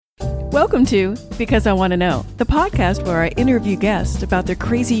Welcome to Because I Want to Know, the podcast where I interview guests about their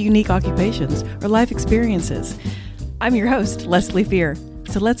crazy, unique occupations or life experiences. I'm your host, Leslie Fear.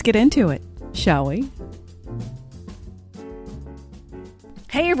 So let's get into it, shall we?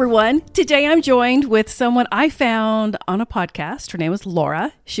 Hey everyone, today I'm joined with someone I found on a podcast. Her name is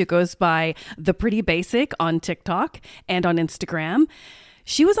Lara. She goes by The Pretty Basic on TikTok and on Instagram.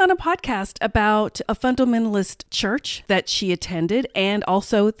 She was on a podcast about a fundamentalist church that she attended and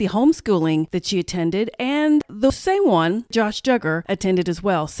also the homeschooling that she attended, and the same one, Josh Duggar, attended as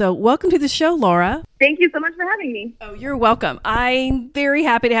well. So welcome to the show, Lara. Thank you so much for having me. Oh, you're welcome. I'm very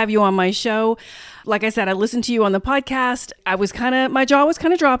happy to have you on my show. Like I said, I listened to you on the podcast. My jaw was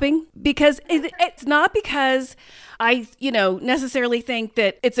kind of dropping because it's not because I, necessarily think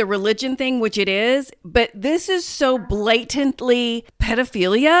that it's a religion thing, which it is, but this is so blatantly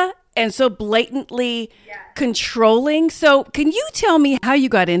pedophilia and so blatantly controlling. So can you tell me how you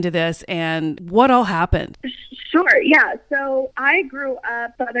got into this and what all happened? Sure. Yeah. So I grew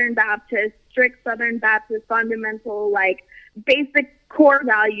up Southern Baptist, strict Southern Baptist, fundamental, basic core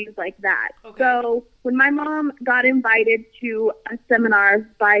values like that. Okay. So when my mom got invited to a seminar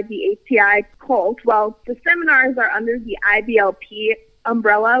by the ATI cult, well, the seminars are under the IBLP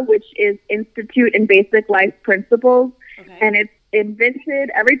umbrella, which is Institute in Basic Life Principles. Okay. And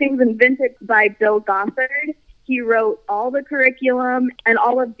everything's invented by Bill Gothard. He wrote all the curriculum and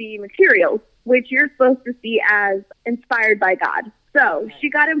all of the materials, which you're supposed to see as inspired by God. So she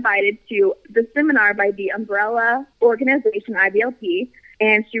got invited to the seminar by the umbrella organization, IBLP,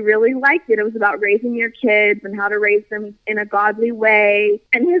 and she really liked it. It was about raising your kids and how to raise them in a godly way.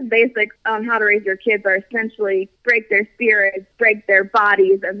 And his basics on how to raise your kids are essentially break their spirits, break their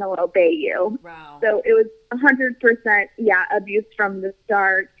bodies, and they'll obey you. Wow. So it was 100%, abuse from the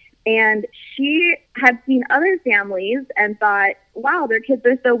start. And she had seen other families and thought, wow, their kids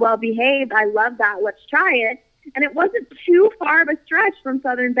are so well behaved. I love that. Let's try it. And it wasn't too far of a stretch from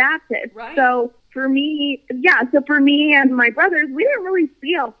Southern Baptist. Right. So for me and my brothers, we didn't really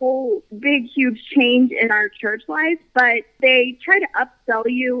see a whole big, huge change in our church life, but they try to upsell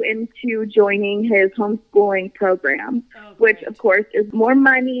you into joining his homeschooling program, which of course is more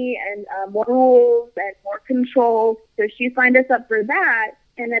money and more rules and more control. So she signed us up for that.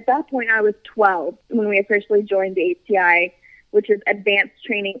 And at that point, I was 12 when we officially joined the ATI, which is Advanced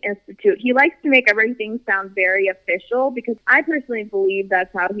Training Institute. He likes to make everything sound very official because I personally believe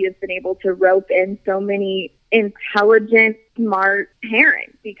that's how he has been able to rope in so many intelligent, smart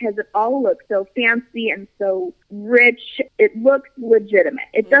parents because it all looks so fancy and so rich. It looks legitimate.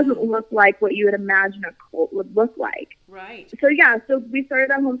 It doesn't look like what you would imagine a cult would look like. Right. So we started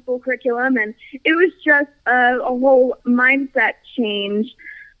that homeschool curriculum, and it was just a whole mindset change.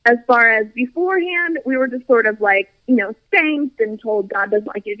 As far as beforehand, we were just sort of spanked and told God doesn't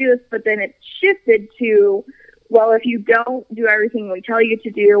like you to do this, but then it shifted to, well, if you don't do everything we tell you to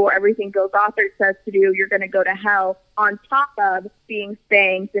do or everything Bill Gothard says to do, you're going to go to hell, on top of being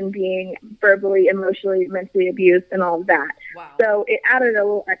spanked and being verbally, emotionally, mentally abused and all of that. Wow. So it added a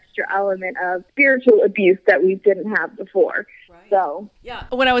little extra element of spiritual abuse that we didn't have before. Right. So, yeah.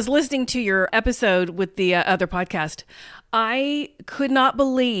 When I was listening to your episode with the other podcast, I could not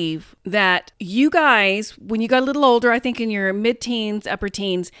believe that you guys, when you got a little older, I think in your mid-teens, upper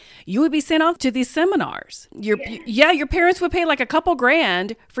teens, you would be sent off to these seminars. Your parents would pay a couple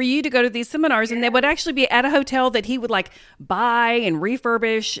 $1,000 for you to go to these seminars, and they would actually be at a hotel that he would buy and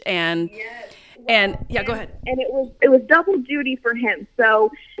refurbish and. Yes. Go ahead. And it was double duty for him.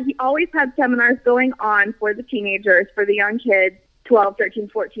 So he always had seminars going on for the teenagers, for the young kids, 12, 13,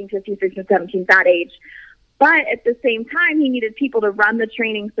 14, 15, 16, 17, that age. But at the same time, he needed people to run the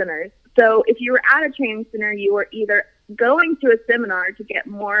training centers. So if you were at a training center, you were either going to a seminar to get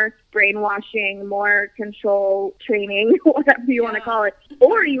more brainwashing, more control training, whatever you want to call it,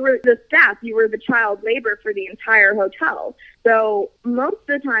 or you were the staff, you were the child labor for the entire hotel. So most of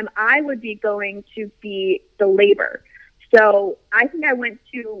the time, I would be going to be the labor. So I think I went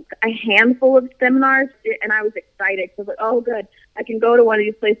to a handful of seminars, and I was excited because, oh, good, I can go to one of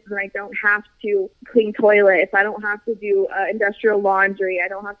these places and I don't have to clean toilets. I don't have to do industrial laundry. I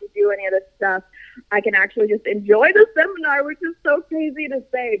don't have to do any of this stuff. I can actually just enjoy the seminar, which is so crazy to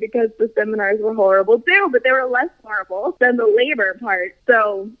say because the seminars were horrible too, but they were less horrible than the labor part.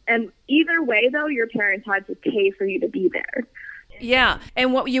 So, and either way, though, your parents had to pay for you to be there. Yeah.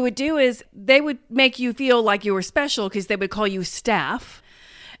 And what you would do is they would make you feel like you were special because they would call you staff.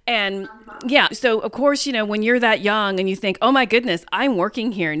 And yeah, so of course, when you're that young and you think, oh my goodness, I'm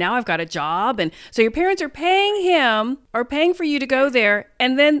working here. Now I've got a job. And so your parents are paying for you to go there.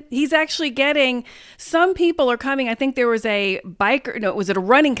 And then he's actually getting, some people are coming. I think there was was it a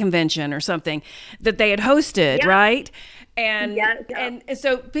running convention or something that they had hosted, right? And and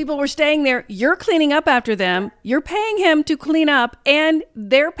so people were staying there. You're cleaning up after them. You're paying him to clean up, and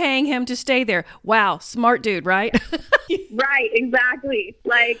they're paying him to stay there. Wow, smart dude, right? Right, exactly.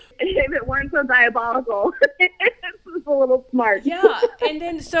 Like, if it weren't so diabolical, it's a little smart. Yeah, and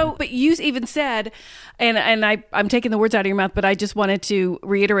then but you even said, and I'm taking the words out of your mouth, but I just wanted to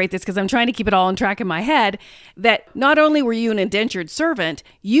reiterate this because I'm trying to keep it all on track in my head, that not only were you an indentured servant,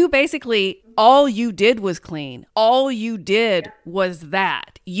 you basically, all you did was clean. All you did was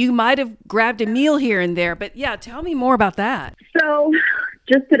that. You might have grabbed a meal here and there, but yeah, tell me more about that. So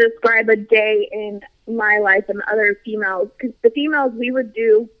just to describe a day in my life and other females, because the females, we would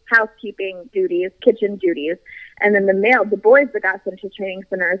do housekeeping duties, kitchen duties, and then the boys that got sent to training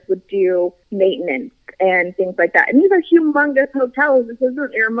centers would do maintenance and things like that. And these are humongous hotels. This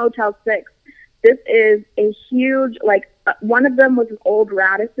isn't your Motel 6. This is a huge, one of them was an old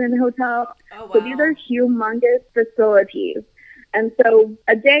Radisson hotel. Oh, wow. So these are humongous facilities. And so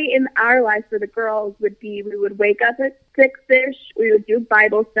a day in our life for the girls would be, we would wake up at 6-ish, we would do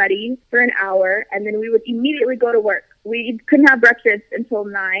Bible study for an hour, and then we would immediately go to work. We couldn't have breakfast until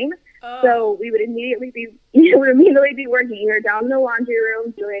 9. Oh. So we would immediately be working either down in the laundry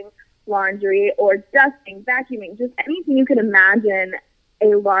room doing laundry or dusting, vacuuming, just anything you could imagine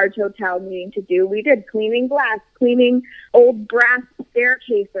a large hotel needing to do. We did cleaning glass, cleaning old brass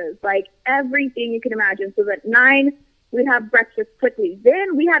staircases, like everything you can imagine. So at 9, we'd have breakfast quickly.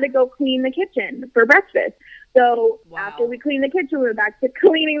 Then we had to go clean the kitchen for breakfast. So after we cleaned the kitchen, we were back to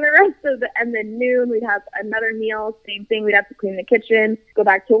cleaning the rest of and then noon, we'd have another meal, same thing. We'd have to clean the kitchen, go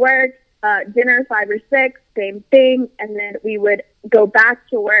back to work, dinner 5 or 6, same thing. And then we would go back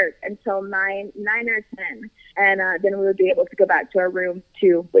to work until 9 or 10. And then we would be able to go back to our room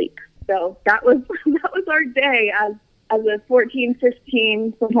to sleep. So that was our day as a 14,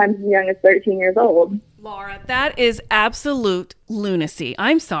 15, sometimes as young as 13 years old. Lara, that is absolute lunacy.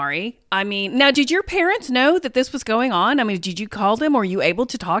 I'm sorry. I mean, now, did your parents know that this was going on? I mean, did you call them? Or were you able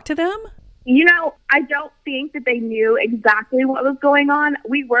to talk to them? I don't think that they knew exactly what was going on.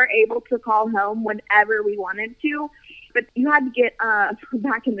 We were able to call home whenever we wanted to, but you had to get,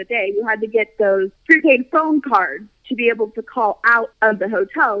 back in the day, you had to get those prepaid phone cards to be able to call out of the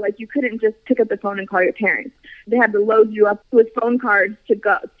hotel. Like, you couldn't just pick up the phone and call your parents. They had to load you up with phone cards to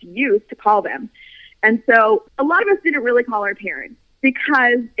use to call them. And so a lot of us didn't really call our parents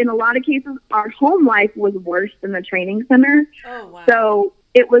because in a lot of cases, our home life was worse than the training center. Oh, wow. So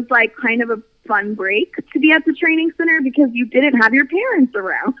it was like kind of a fun break to be at the training center because you didn't have your parents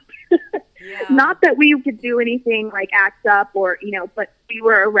around. Yeah. Not that we could do anything like act up or, but we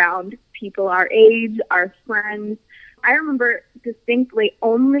were around people our age, our friends. I remember distinctly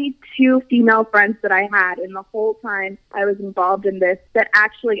only 2 female friends that I had in the whole time I was involved in this that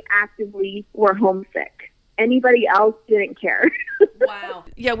actually actively were homesick. Anybody else didn't care. Wow.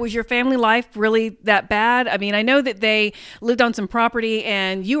 Yeah, was your family life really that bad? I mean, I know that they lived on some property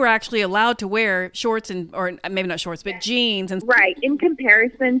and you were actually allowed to wear shorts or maybe not shorts, but jeans. And right. In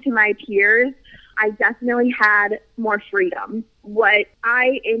comparison to my peers, I definitely had more freedom. What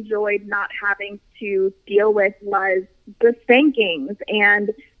I enjoyed not having to deal with was the spankings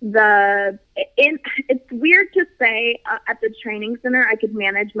and it's weird to say at the training center I could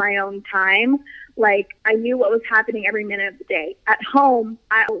manage my own time. Like, I knew what was happening every minute of the day. At home,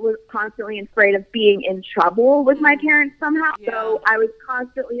 I was constantly afraid of being in trouble with my parents somehow. Yeah. So I was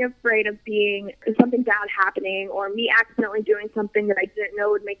constantly afraid of something bad happening or me accidentally doing something that I didn't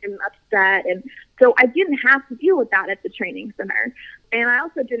know would make them upset. And so I didn't have to deal with that at the training center. And I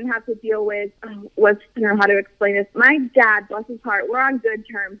also didn't have to deal with, I don't know how to explain this. My dad, bless his heart, we're on good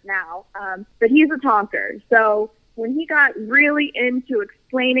terms now, but he's a talker. So when he got really into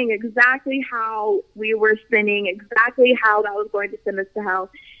explaining exactly how we were sinning, exactly how that was going to send us to hell,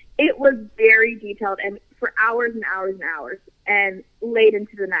 it was very detailed and for hours and hours and hours and late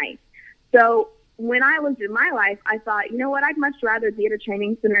into the night. So when I was in my life, I thought, you know what, I'd much rather be at a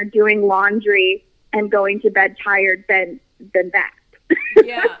training center doing laundry and going to bed tired than that.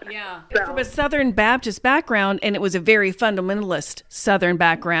 Yeah. From a Southern Baptist background, and it was a very fundamentalist Southern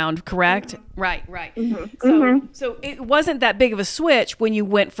background, correct? Right. So it wasn't that big of a switch when you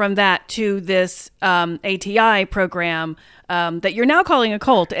went from that to this ATI program that you're now calling a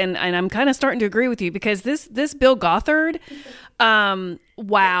cult, and I'm kind of starting to agree with you, because this Bill Gothard,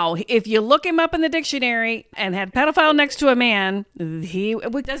 wow, if you look him up in the dictionary and had pedophile next to a man,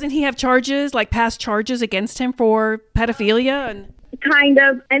 doesn't he have charges, like past charges against him for pedophilia? And kind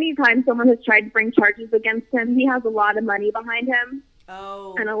of. Anytime someone has tried to bring charges against him, he has a lot of money behind him.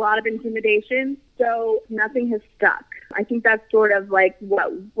 Oh. And a lot of intimidation, so nothing has stuck. I think that's sort of like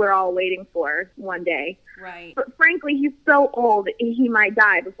what we're all waiting for one day. Right. But frankly, he's so old, he might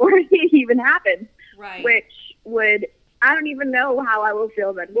die before it even happens. Right. Which would, I don't even know how I will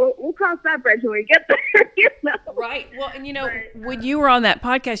feel then. We'll cross that bridge when we get there, you know? Right. Well, and when you were on that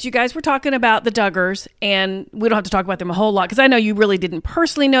podcast, you guys were talking about the Duggars, and we don't have to talk about them a whole lot, because I know you really didn't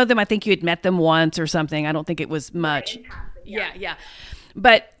personally know them. I think you had met them once or something. I don't think it was much. Yeah.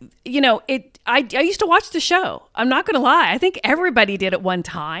 But, I used to watch the show. I'm not going to lie. I think everybody did at one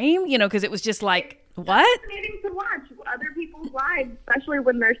time, because it was just like, what? It's fascinating to watch other people's lives, especially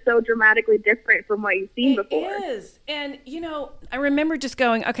when they're so dramatically different from what you've seen before. It is. And, I remember just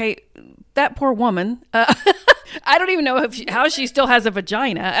going, okay, that poor woman, I don't even know how she still has a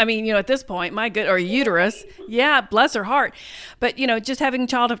vagina. I mean, at this point, or uterus. Yeah, bless her heart. But, just having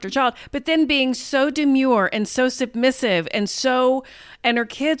child after child, but then being so demure and so submissive and her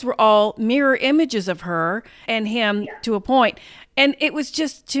kids were all mirror images of her and him to a point. And it was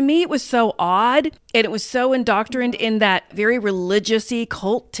just, to me, it was so odd, and it was so indoctrined in that very religious-y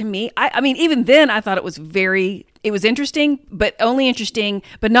cult to me. I mean, even then, I thought it was interesting, but only interesting,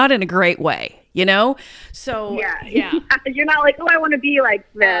 but not in a great way, So, yeah. You're not like, I want to be like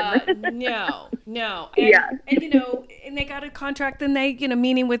them. No. And they got a contract, and they,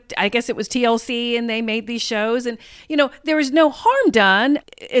 meaning with, I guess it was TLC, and they made these shows, and, there was no harm done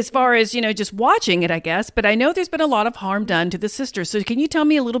as far as, just watching it, I guess, but I know there's been a lot of harm done to the sisters. So can you tell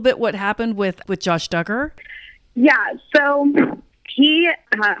me a little bit what happened with Josh Duggar? Yeah, so he,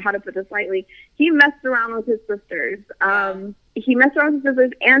 how to put this lightly, he messed around with his sisters. He messed around with his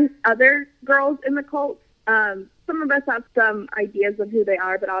sisters and other girls in the cult. Some of us have some ideas of who they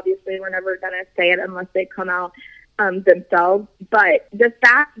are, but obviously we're never going to say it unless they come out themselves. But the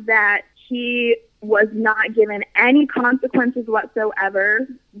fact that he was not given any consequences whatsoever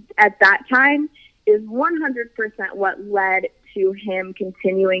at that time is 100% what led to him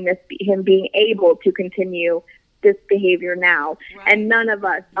continuing this, him being able to continue this behavior now. Right. And none of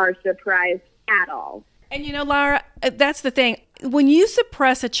us are surprised at all. And Lara, that's the thing. When you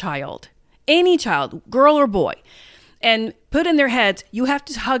suppress a child, any child, girl or boy, and put in their heads, you have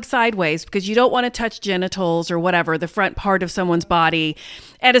to hug sideways because you don't want to touch genitals or whatever, the front part of someone's body.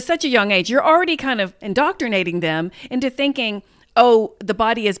 At such a young age, you're already kind of indoctrinating them into thinking, oh, the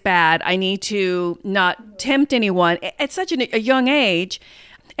body is bad. I need to not tempt anyone at such a young age.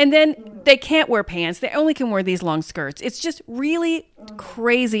 And then they can't wear pants. They only can wear these long skirts. It's just really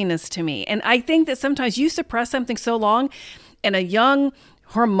craziness to me. And I think that sometimes you suppress something so long, and a young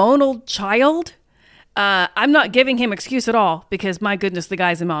hormonal child, I'm not giving him excuse at all, because my goodness, the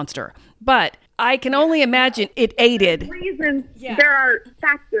guy's a monster. But I can only imagine it aided. There are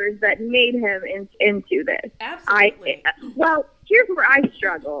factors that made him into this. Absolutely. Well, here's where I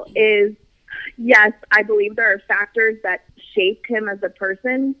struggle is, yes, I believe there are factors that shaped him as a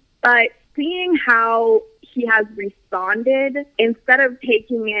person, but seeing how he has responded, instead of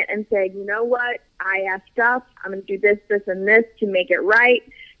taking it and saying, you know what, I effed up, I'm going to do this, this, and this to make it right,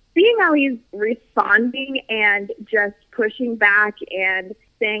 seeing how he's responding and just pushing back and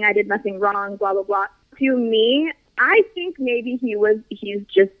saying I did nothing wrong, blah, blah, blah, to me, I think maybe he's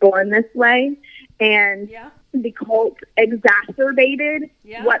just born this way, and the cult exacerbated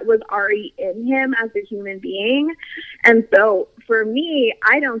what was already in him as a human being. And so for me,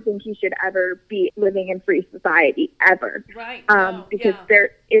 I don't think he should ever be living in free society ever. Right. Because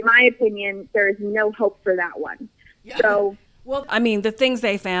there, in my opinion, there is no hope for that one. Yeah. So, well, I mean, the things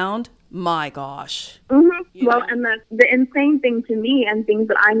they found, my gosh. Mm-hmm. Well, and the insane thing to me, and things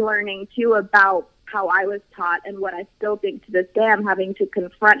that I'm learning too about how I was taught and what I still think to this day I'm having to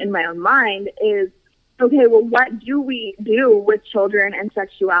confront in my own mind is, okay, well, what do we do with children and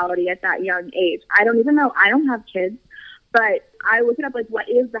sexuality at that young age? I don't even know. I don't have kids, but I look it up, like, what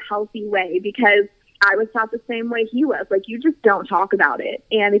is the healthy way? Because I was taught the same way he was. Like, you just don't talk about it.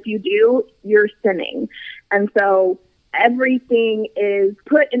 And if you do, you're sinning. And so everything is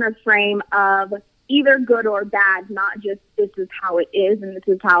put in a frame of either good or bad, not just this is how it is and this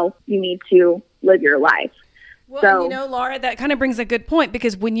is how you need to live your life. Well, So, and Laura, that kind of brings a good point,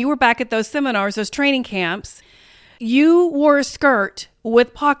 because when you were back at those seminars, those training camps, you wore a skirt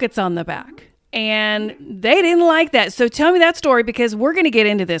with pockets on the back. And they didn't like that. So tell me that story, because we're going to get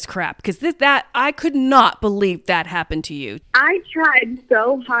into this crap, because that I could not believe that happened to you. I tried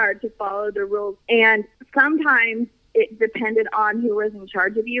so hard to follow the rules, and sometimes it depended on who was in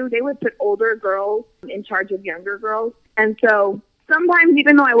charge of you. They would put older girls in charge of younger girls. And so sometimes,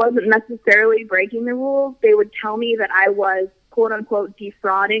 even though I wasn't necessarily breaking the rules, they would tell me that I was, quote unquote,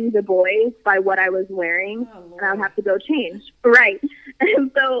 defrauding the boys by what I was wearing, and I would have to go change. Right.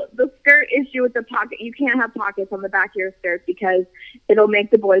 And so the skirt issue with the pocket, you can't have pockets on the back of your skirt because it'll make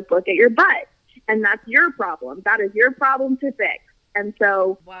the boys look at your butt. And that's your problem. That is your problem to fix. And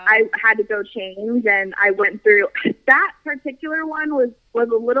so I had to go change, and I went through. That particular one was a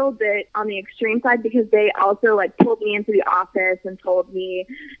little bit on the extreme side, because they also pulled me into the office and told me,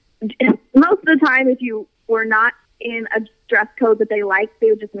 most of the time, if you were not in a dress code that they liked, they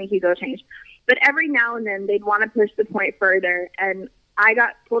would just make you go change. But every now and then they'd want to push the point further. And I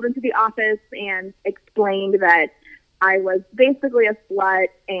got pulled into the office and explained that I was basically a slut,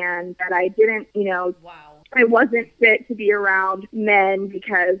 and that I didn't, I wasn't fit to be around men,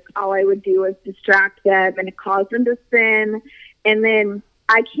 because all I would do was distract them and cause them to sin. And then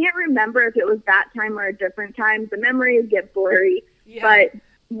I can't remember if it was that time or a different time. The memories get blurry. Yeah. But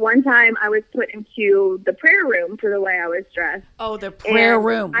one time I was put into the prayer room for the way I was dressed. Oh, the prayer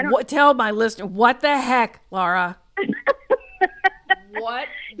room. Tell my listener, what the heck, Lara? What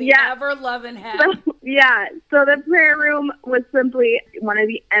the ever-loving heck? So the prayer room was simply one of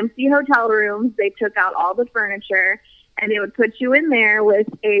the empty hotel rooms. They took out all the furniture, and they would put you in there with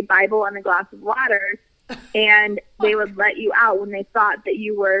a Bible and a glass of water, and they would let you out when they thought that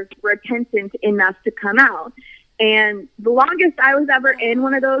you were repentant enough to come out. And the longest I was ever in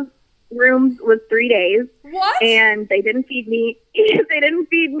one of those rooms was 3 days. What? And they didn't feed me.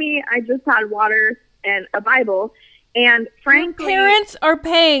 I just had water and a Bible. And frankly, your parents are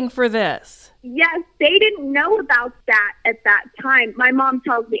paying for this. Yes, they didn't know about that at that time. My mom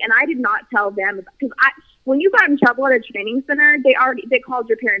tells me, and I did not tell them, because when you got in trouble at a training center, they called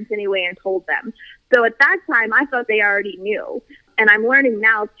your parents anyway and told them. So at that time, I thought they already knew. And I'm learning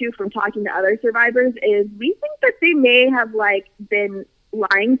now too from talking to other survivors is we think that they may have been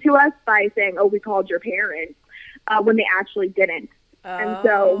lying to us by saying, "Oh, we called your parents," when they actually didn't. And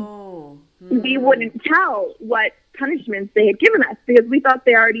so we wouldn't tell what punishments they had given us because we thought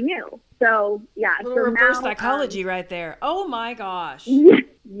they already knew. So, yeah. A little reverse psychology right there. Oh, my gosh.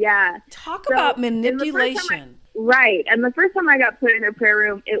 Yeah. Talk about manipulation. Right. And the first time I got put in a prayer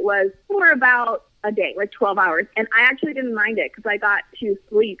room, it was for about a day, 12 hours. And I actually didn't mind it because I got to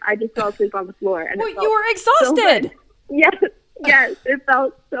sleep. I just fell asleep on the floor. And you were exhausted. So yes, it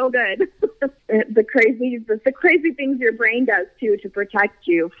felt so good. The crazy things your brain does too to protect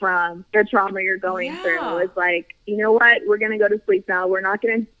you from the trauma you're going through. It's you know what? We're gonna go to sleep now. We're not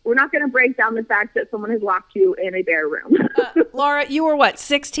gonna break down the fact that someone has locked you in a bare room. Laura, you were what,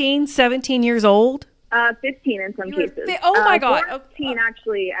 16, 17 years old? 15 in some cases. Oh my God. 14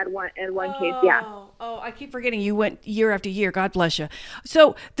 actually at one case. Yeah. Oh, I keep forgetting you went year after year. God bless you.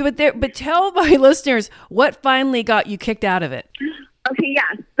 So, but tell my listeners what finally got you kicked out of it. Okay.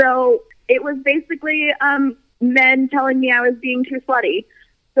 Yeah. So it was basically men telling me I was being too slutty.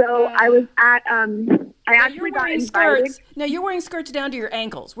 So I was at I actually got invited. Skirts. Now you're wearing skirts down to your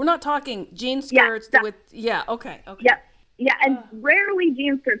ankles. We're not talking jean skirts with. Okay. Yep. Yeah, and rarely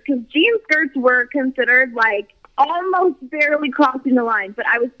jean skirts, because jean skirts were considered almost barely crossing the line. But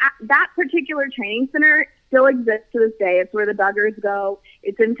I was at that particular training center, still exists to this day. It's where the Duggars go.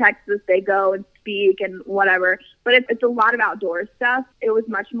 It's in Texas. They go and speak and whatever. But it's a lot of outdoor stuff. It was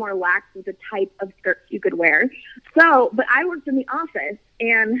much more lax with the type of skirts you could wear. But I worked in the office,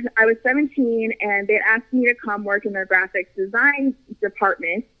 and I was 17, and they asked me to come work in their graphics design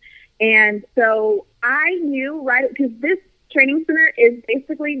department. And so I knew because this training center is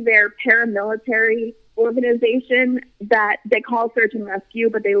basically their paramilitary organization that they call search and rescue,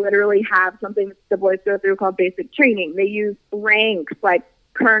 but they literally have something that the boys go through called basic training. They use ranks like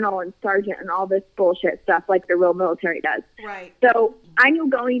colonel and sergeant and all this bullshit stuff like the real military does. Right. So I knew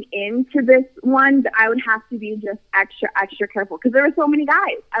going into this one that I would have to be just extra careful because there were so many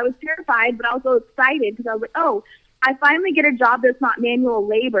guys. I was terrified, but also excited because I was like, oh, I finally get a job that's not manual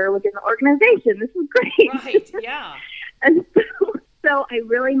labor within the organization. This is great. Right, yeah. And so I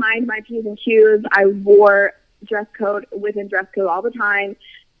really mind my P's and Q's. I wore dress code within dress code all the time.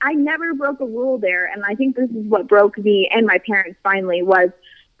 I never broke a rule there, and I think this is what broke me and my parents finally was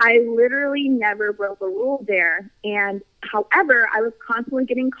I literally never broke a rule there. And however, I was constantly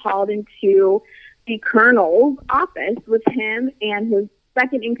getting called into, the colonel's office with him and his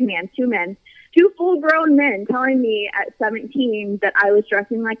second in command, two full-grown men telling me at 17 that I was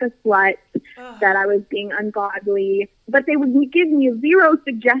dressing like a slut, that I was being ungodly, but they would give me zero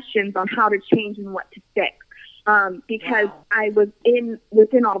suggestions on how to change and what to fix, because I was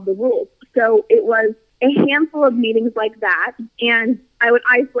within all the rules. So it was a handful of meetings like that, and I would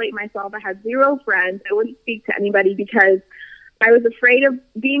isolate myself. I had zero friends. I wouldn't speak to anybody because I was afraid of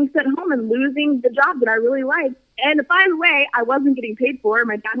being sent home and losing the job that I really liked. And by the way, I wasn't getting paid for it.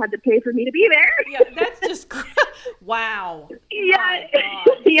 My dad had to pay for me to be there. Yeah, that's just wow. Yeah,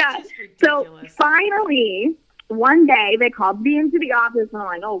 yeah. So finally, one day they called me into the office, and I'm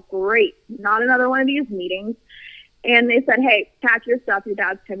like, "Oh, great! Not another one of these meetings." And they said, "Hey, pack your stuff. Your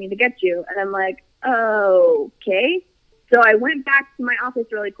dad's coming to get you." And I'm like, "Okay." So I went back to my office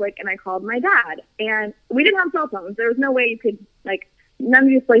really quick, and I called my dad. And we didn't have cell phones. There was no way you could, like, none of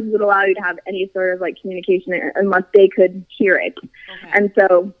these places would allow you to have any sort of, like, communication unless they could hear it. Okay. And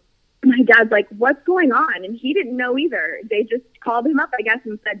so my dad's like, "What's going on?" And he didn't know either. They just called him up, I guess,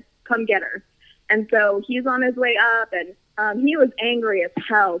 and said, "Come get her." And so he's on his way up, and he was angry as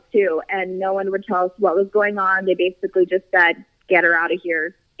hell, too. And no one would tell us what was going on. They basically just said, "Get her out of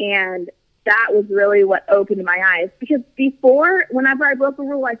here." And that was really what opened my eyes. Because before, whenever I broke a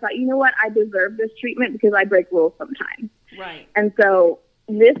rule, I thought, you know what, I deserve this treatment because I break rules sometimes. Right. And so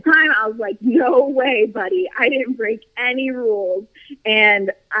this time I was like, no way, buddy. I didn't break any rules.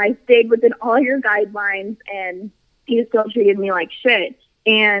 And I stayed within all your guidelines, and he still treated me like shit.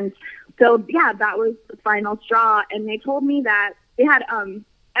 And so, yeah, that was the final straw. And they told me that they had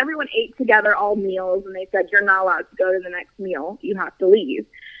everyone ate together all meals, and they said, "You're not allowed to go to the next meal. You have to leave."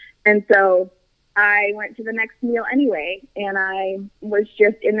 And so I went to the next meal anyway, and I was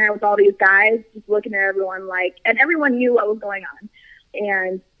just in there with all these guys, just looking at everyone like, and everyone knew what was going on.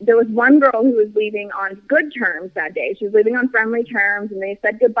 And there was one girl who was leaving on good terms that day. She was leaving on friendly terms, and they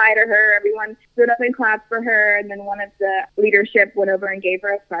said goodbye to her. Everyone stood up and clapped for her, and then one of the leadership went over and gave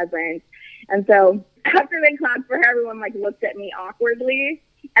her a present. And so after they clapped for her, everyone, like, looked at me awkwardly.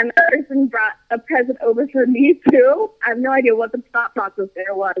 And the person brought a present over for me, too. I have no idea what the thought process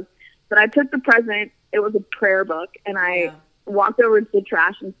there was. But I took the present. It was a prayer book. And I walked over to the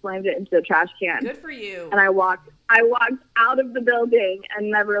trash and slammed it into the trash can. Good for you. And I walked out of the building and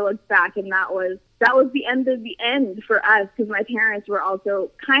never looked back. And that was the end of the end for us, because my parents were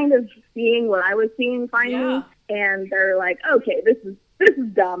also kind of seeing what I was seeing finally. Yeah. And they're like, okay, this is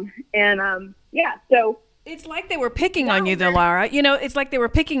dumb. And, so... It's like they were picking on you, though, Lara. You know, it's like they were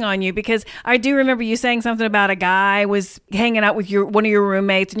picking on you, because I do remember you saying something about a guy was hanging out with one of your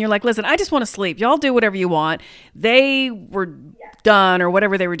roommates, and you're like, "Listen, I just want to sleep. Y'all do whatever you want." They were done or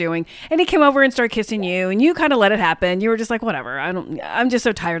whatever they were doing, and he came over and started kissing you, and you kind of let it happen. You were just like, "Whatever. I'm just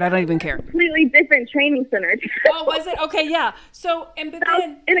so tired. I don't even care." Completely different training center. Oh, was it? Okay, yeah. So, but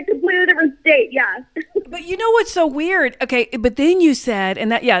then in a completely different state, yeah. But you know what's so weird? Okay, but then you said,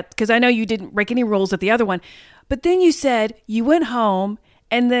 and that, because I know you didn't break any rules at the other one, but then you said you went home,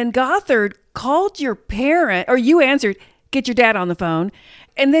 and then Gothard called your parent, or you answered, "Get your dad on the phone."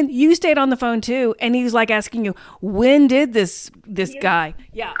 And then you stayed on the phone too, and he was like asking you, "When did this guy?"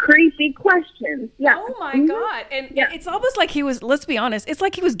 Yeah. Creepy questions. Yeah. Oh my God. And it's almost like he was, let's be honest, it's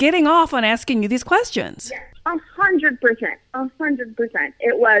like he was getting off on asking you these questions. Yeah. 100%. 100%.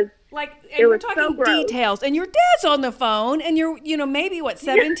 It was like, and we're talking so details, and your dad's on the phone, and you're, maybe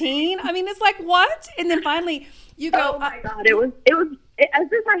 17. I mean, it's like, what? And then finally you go, "Oh my God." It was as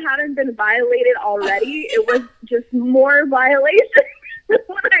if I hadn't been violated already. It was just more violation. When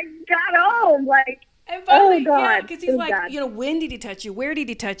I got home, like, and finally, oh God, because he's like, bad. When did he touch you? Where did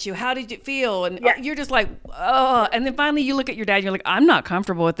he touch you? How did it feel? And you're just like, oh. And then finally you look at your dad, and you're like, "I'm not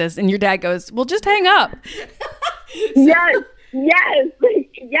comfortable with this." And your dad goes, "Well, just hang up." Yes.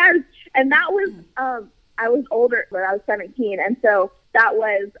 And that was, I was older, but I was 17. And so that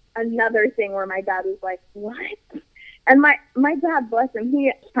was another thing where my dad was like, "What?" And my dad, bless him,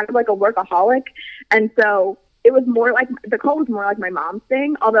 he's kind of like a workaholic. And so it was more like, the call was more like my mom's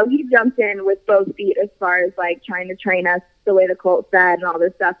thing, although he jumped in with both feet as far as, like, trying to train us the way the Colt said and all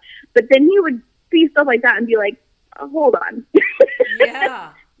this stuff. But then he would see stuff like that and be like, "Oh, hold on."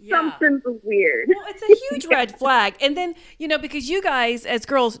 Yeah. Something's weird. Well, it's a huge red flag. And then, because you guys as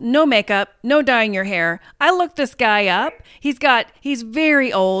girls, no makeup, no dyeing your hair. I looked this guy up. He's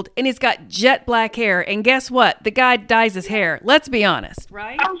very old, and he's got jet black hair. And guess what? The guy dyes his hair. Let's be honest,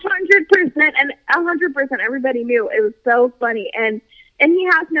 right? 100%. And 100%. Everybody knew. It was so funny. And And he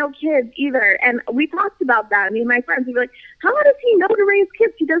has no kids either. And we talked about that. I mean, my friends would be like, how does he know to raise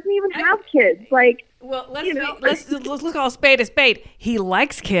kids? He doesn't even have kids. Like, well, let's call a spade a spade. He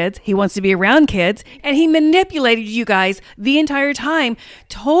likes kids. He wants to be around kids. And he manipulated you guys the entire time,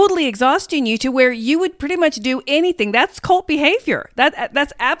 totally exhausting you to where you would pretty much do anything. That's cult behavior.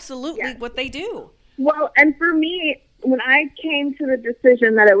 That's absolutely what they do. Well, and for me, when I came to the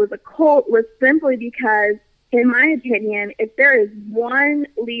decision that it was a cult was simply because, in my opinion, if there is one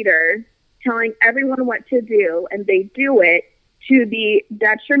leader telling everyone what to do and they do it to the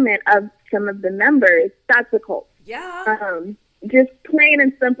detriment of some of the members, that's a cult. Yeah. Just plain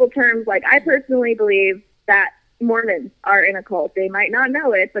and simple terms, like I personally believe that Mormons are in a cult. They might not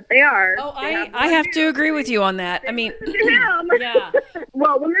know it, but they are. Oh, I have to agree with you on that. I mean, yeah.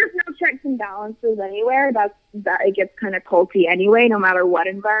 Well, when there's no checks and balances anywhere, that it gets kind of culty anyway, no matter what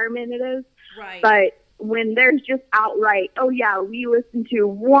environment it is. Right. But when there's just outright, oh yeah, we listen to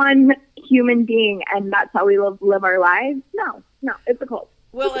one human being and that's how we live our lives. No, it's a cult.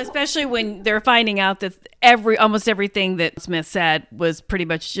 Well, especially when they're finding out that almost everything that Smith said was pretty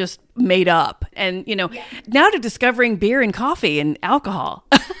much just made up. And, now to discovering beer and coffee and alcohol.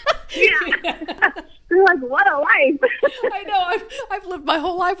 Yeah. They're like, what a life. I know. I've lived my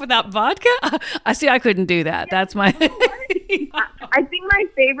whole life without vodka. I couldn't do that. That's my... I think my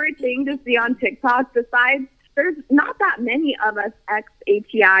favorite thing to see on TikTok, besides, there's not that many of us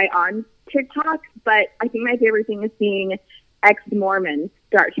ex-ATI on TikTok, but I think my favorite thing is seeing ex-Mormons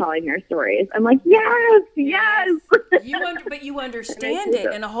start telling their stories. I'm like, yes. But you understand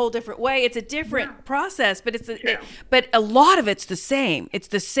it in a whole different way. It's a different process, but but a lot of it's the same. It's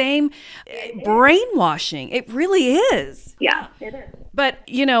the same brainwashing. It really is. Yeah, it is. But,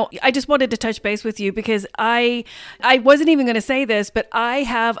 I just wanted to touch base with you because I wasn't even going to say this, but I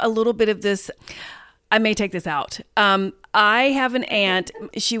have a little bit of this. I may take this out. I have an aunt.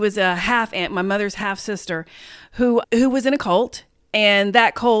 She was a half aunt, my mother's half sister, who was in a cult, and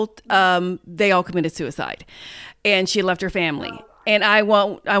that cult, they all committed suicide, and she left her family. And I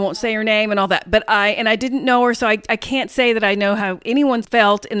won't say her name and all that, but I didn't know her, so I can't say that I know how anyone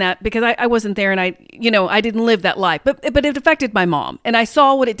felt in that because I wasn't there and I didn't live that life, but it affected my mom, and I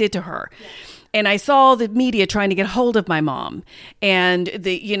saw what it did to her. Yeah. And I saw the media trying to get hold of my mom and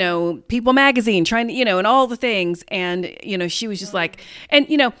the, People magazine trying to, and all the things. And, she was just like, and,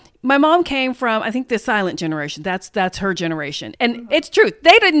 my mom came from, I think, the silent generation. That's her generation. And it's true.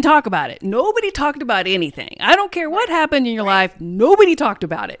 They didn't talk about it. Nobody talked about anything. I don't care what happened in your life. Nobody talked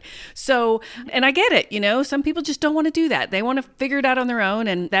about it. So, and I get it. Some people just don't want to do that. They want to figure it out on their own,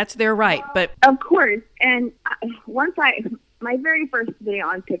 and that's their right. But of course. And my very first video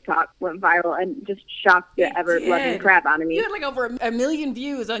on TikTok went viral and just shocked the ever-loving crap out of me. You had like over 1 million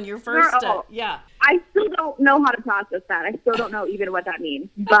views on your first, yeah. I still don't know how to process that. I still don't know even what that means.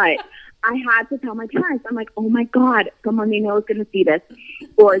 But I had to tell my parents, I'm like, oh my God, someone they know is going to see this,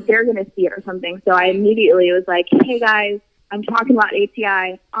 or they're going to see it or something. So I immediately was like, hey guys, I'm talking about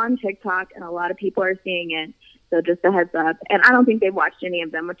ATI on TikTok, and a lot of people are seeing it. So just a heads up. And I don't think they've watched any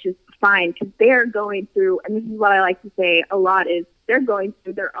of them, which is fine because they're going through, and this is what I like to say a lot, is they're going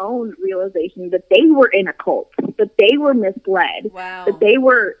through their own realization that they were in a cult, that they were misled, that they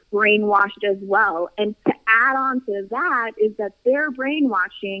were brainwashed as well. And to add on to that is that their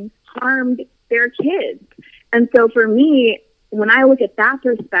brainwashing harmed their kids. And so for me, when I look at that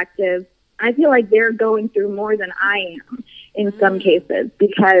perspective, I feel like they're going through more than I am in some cases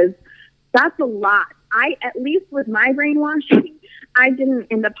because that's a lot. At least with my brainwashing, I didn't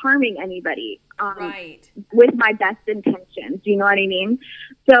end up harming anybody with my best intentions. Do you know what I mean?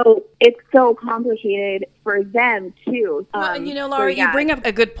 So it's so complicated for them too. Well, and Lara, you bring up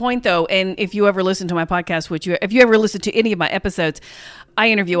a good point though. And if you ever listen to my podcast, if you ever listen to any of my episodes, I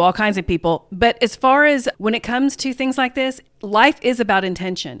interview all kinds of people. But as far as when it comes to things like this, life is about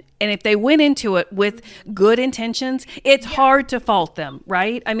intention. And if they went into it with good intentions, it's hard to fault them,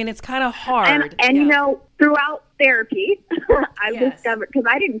 right? I mean, it's kind of hard. And throughout therapy, I've discovered, because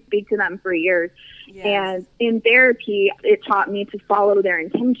I didn't speak to them for years. Yes. And in therapy, it taught me to follow their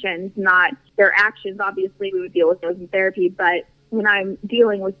intentions, not their actions. Obviously, we would deal with those in therapy, but when I'm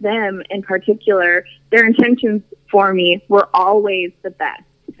dealing with them in particular, their intentions for me were always the best.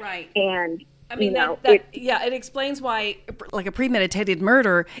 Right. And I mean, it explains why like a premeditated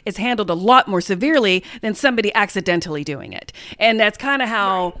murder is handled a lot more severely than somebody accidentally doing it. And that's kind of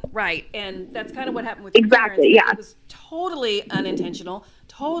how, and that's kind of what happened with exactly, your parents. It was totally unintentional,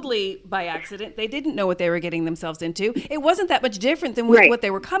 totally by accident. They didn't know what they were getting themselves into. It wasn't that much different than what they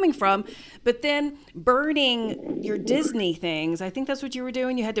were coming from. But then burning your Disney things, I think that's what you were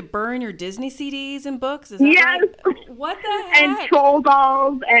doing. You had to burn your Disney CDs and books. Is that right? What the heck? And troll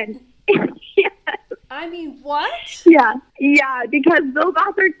dolls and... Yes. I mean, what? Yeah, because Bill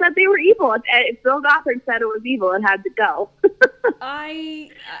Gothard said they were evil. If Bill Gothard said it was evil, it had to go. I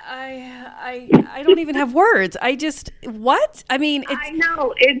don't even have words. What? I mean, I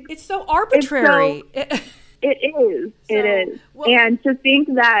know. It's so arbitrary. It is. Well, and to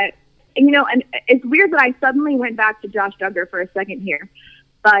think that, and it's weird that I suddenly went back to Josh Duggar for a second here,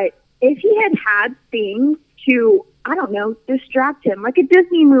 but if he had things to, I don't know, distract him, like a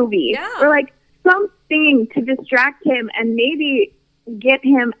Disney movie, or like something to distract him and maybe get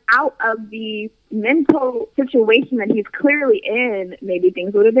him out of the mental situation that he's clearly in, maybe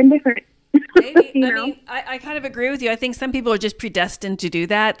things would have been different. Maybe. I mean, I kind of agree with you. I think some people are just predestined to do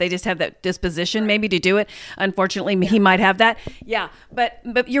that. They just have that disposition maybe to do it. Unfortunately, he might have that. Yeah, but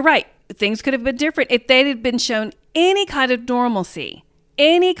you're right. Things could have been different if they had been shown any kind of normalcy,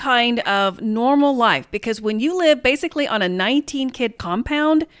 any kind of normal life. Because when you live basically on a 19-kid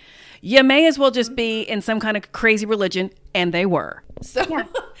compound, you may as well just be in some kind of crazy religion, and they were. So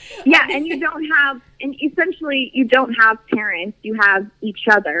yeah, and essentially you don't have parents, you have each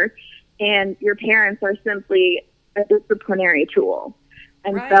other, and your parents are simply a disciplinary tool.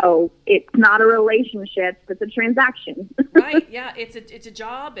 And so it's not a relationship, it's a transaction. Right. Yeah. It's a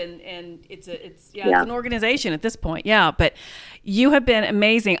job and it's an organization at this point. Yeah. But you have been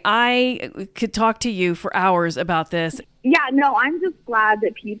amazing. I could talk to you for hours about this. Yeah, no, I'm just glad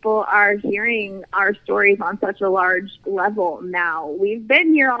that people are hearing our stories on such a large level now. We've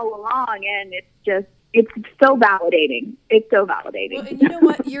been here all along, and it's so validating. It's so validating. Well, and you know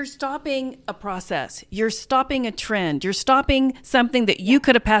what? You're stopping a process. You're stopping a trend. You're stopping something that you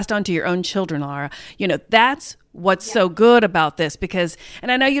could have passed on to your own children, Lara. That's what's so good about this because,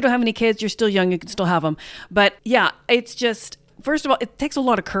 and I know you don't have any kids. You're still young. You can still have them. But yeah, it's just, first of all, it takes a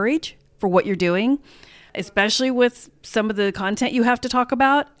lot of courage for what you're doing, especially with some of the content you have to talk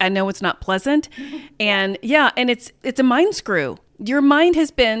about. I know it's not pleasant. And and it's a mind screw. Your mind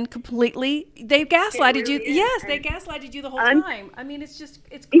has been completely, they've gaslighted you. Yes, they gaslighted you the whole time. I mean, it's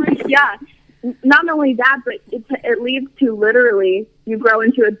crazy. Yeah. Not only that, but it leads to literally you grow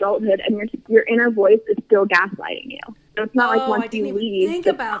into adulthood and your inner voice is still gaslighting you. So it's not like once you leave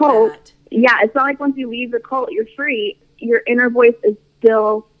the cult. Yeah, it's not like once you leave the cult, you're free. Your inner voice is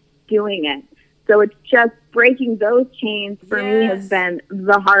still doing it. So it's just breaking those chains for me has been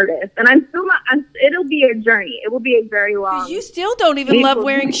the hardest. And I'm still not, it'll be a journey. It will be a very long. You still don't even love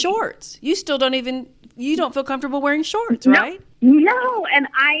wearing shorts. You still you don't feel comfortable wearing shorts, right? No. And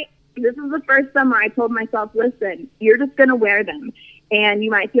this is the first summer I told myself, listen, you're just going to wear them. And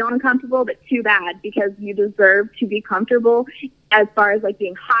you might feel uncomfortable, but too bad because you deserve to be comfortable as far as like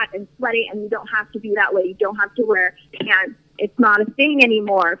being hot and sweaty. And you don't have to be that way. You don't have to wear pants. It's not a thing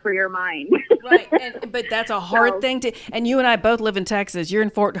anymore for your mind. Right. But that's a hard thing to, and you and I both live in Texas. You're in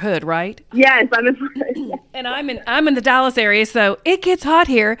Fort Hood, right? Yes, I'm in Fort Hood. Yes. And I'm in the Dallas area, so it gets hot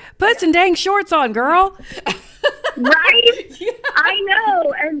here. Put some dang shorts on, girl. Right? Yeah. I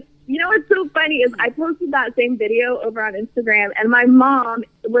know. And you know what's so funny is I posted that same video over on Instagram, and my mom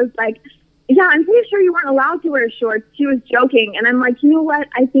was like, yeah, I'm pretty sure you weren't allowed to wear shorts. She was joking. And I'm like, you know what?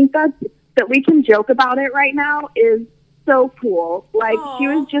 I think that we can joke about it right now is so cool. Like, she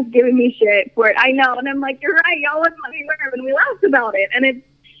was just giving me shit for it. I know. And I'm like, you're right. Y'all wouldn't let me wear them. And we laughed about it. And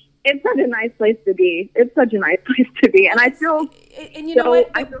it's such a nice place to be. It's such a nice place to be. And I feel, and you know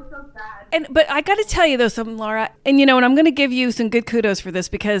what? I feel so sad. But I got to tell you though something, Lara, and and I'm going to give you some good kudos for this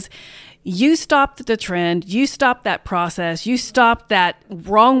because you stopped the trend, you stopped that process, you stopped that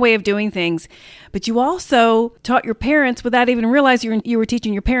wrong way of doing things, but you also taught your parents without even realizing you were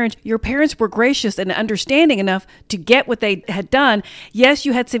teaching your parents. Your parents were gracious and understanding enough to get what they had done. Yes,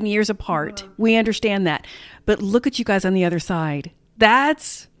 you had some years apart. We understand that. But look at you guys on the other side.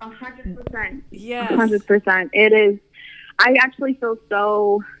 That's 100%. Yes. 100%. It is. I actually feel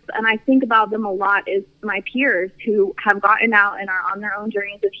so, and I think about them a lot, is my peers who have gotten out and are on their own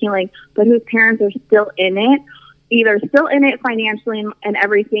journeys of healing, but whose parents are still in it, either still in it financially and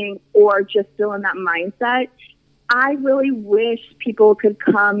everything, or just still in that mindset. I really wish people could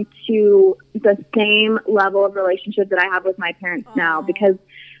come to the same level of relationship that I have with my parents now, because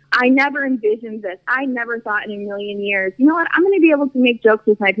I never envisioned this. I never thought in a million years, you know what, I'm going to be able to make jokes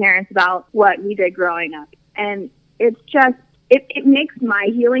with my parents about what we did growing up. And it's just, it makes my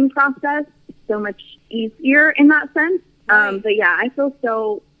healing process so much easier in that sense. Right. But yeah, I feel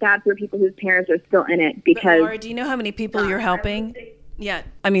so bad for people whose parents are still in it because... But Laura, do you know how many people you're helping? Yeah.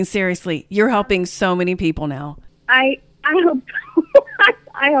 I mean, seriously, you're helping so many people now. I hope so.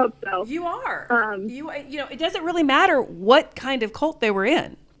 I hope so. You are. You know, it doesn't really matter what kind of cult they were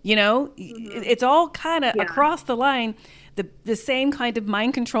in. You know, it's all kind of across the line. The same kind of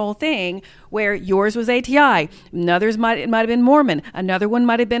mind control thing where yours was ATI, another's might have been Mormon, another one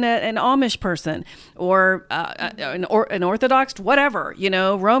might have been an Amish person or an Orthodox, whatever, you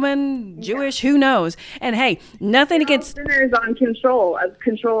know, Roman, Jewish, who knows? And hey, nothing against sinners on control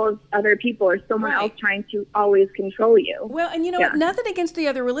of other people or someone else trying to always control you. Well, and you know what? Nothing against the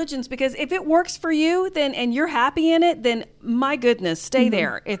other religions, because if it works for you, then and you're happy in it, then my goodness, stay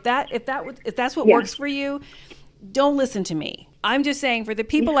there. If that's what works for you, don't listen to me. I'm just saying, for the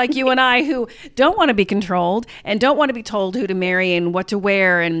people like you and I who don't want to be controlled and don't want to be told who to marry and what to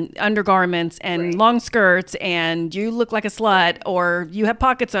wear and undergarments and long skirts and you look like a slut or you have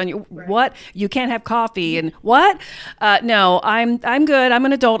pockets on you, what? You can't have coffee and what? No, I'm good. I'm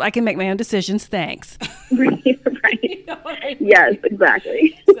an adult. I can make my own decisions. Thanks. Right. You know what I mean? Yes,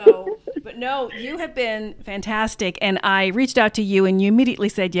 exactly. But no, you have been fantastic. And I reached out to you and you immediately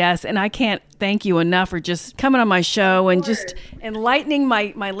said yes. And I can't thank you enough for just coming on my show and just enlightening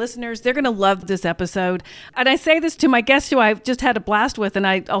my listeners. They're going to love this episode. And I say this to my guests who I've just had a blast with, and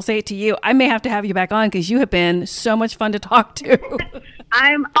I'll say it to you. I may have to have you back on because you have been so much fun to talk to.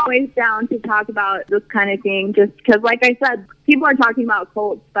 I'm always down to talk about this kind of thing just because, like I said, people are talking about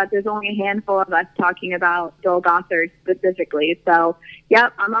cults, but there's only a handful of us talking about Bill Gothard specifically. So,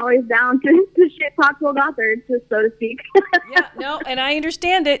 yep, I'm always down to shit talk Bill Gothard, so to speak. Yeah, no, and I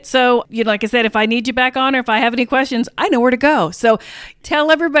understand it. So, you know, like I said, if I need you back on or if I have any questions, I know where to go. So tell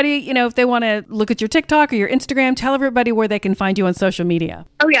everybody, you know, if they want to look at your TikTok or your Instagram, tell everybody where they can find you on social media.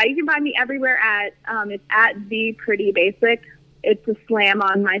 Oh, yeah, you can find me everywhere it's at The Pretty Basic. It's a slam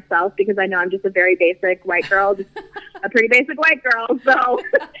on myself because I know I'm just a very basic white girl, just a pretty basic white girl. So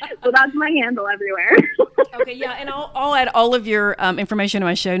that's my handle everywhere. Okay, yeah, and I'll add all of your information in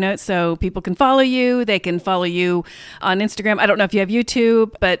my show notes so people can follow you. They can follow you on Instagram. I don't know if you have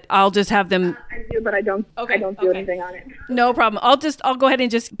YouTube, but I'll just have them. I do, but I don't. Okay, I don't do anything on it. No problem. I'll go ahead and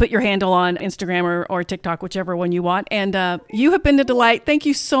just put your handle on Instagram or TikTok, whichever one you want. And you have been a delight. Thank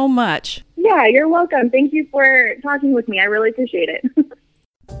you so much. Yeah, you're welcome. Thank you for talking with me. I really appreciate it.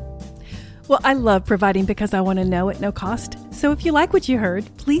 Well, I love providing because I want to know at no cost. So if you like what you heard,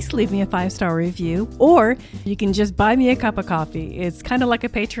 please leave me a 5-star review, or you can just buy me a cup of coffee. It's kind of like a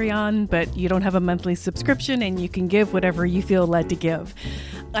Patreon, but you don't have a monthly subscription and you can give whatever you feel led to give.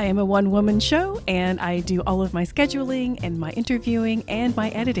 I am a one-woman show and I do all of my scheduling and my interviewing and my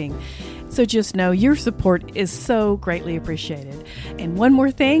editing. So just know your support is so greatly appreciated. And one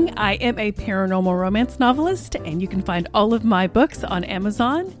more thing, I am a paranormal romance novelist and you can find all of my books on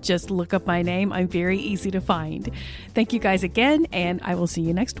Amazon. Just look up my name. I'm very easy to find. Thank you guys again, and I will see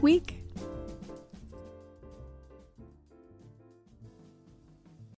you next week.